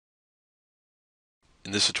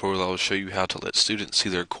In this tutorial I will show you how to let students see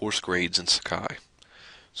their course grades in Sakai.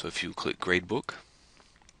 So if you click Gradebook,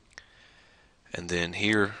 and then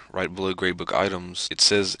here right below Gradebook items it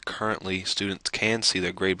says currently students can see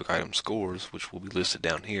their Gradebook item scores, which will be listed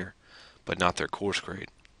down here, but not their course grade.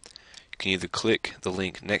 You can either click the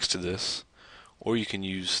link next to this or you can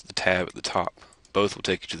use the tab at the top. Both will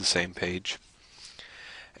take you to the same page.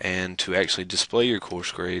 And to actually display your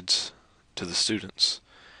course grades to the students,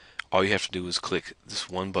 all you have to do is click this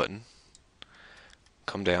one button,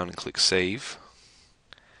 come down and click Save.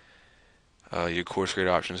 Your course grade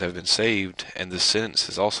options have been saved, and this sentence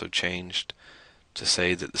has also changed to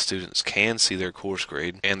say that the students can see their course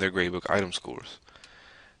grade and their gradebook item scores.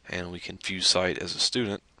 And we can view site as a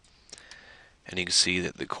student, and you can see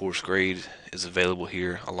that the course grade is available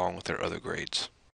here along with their other grades.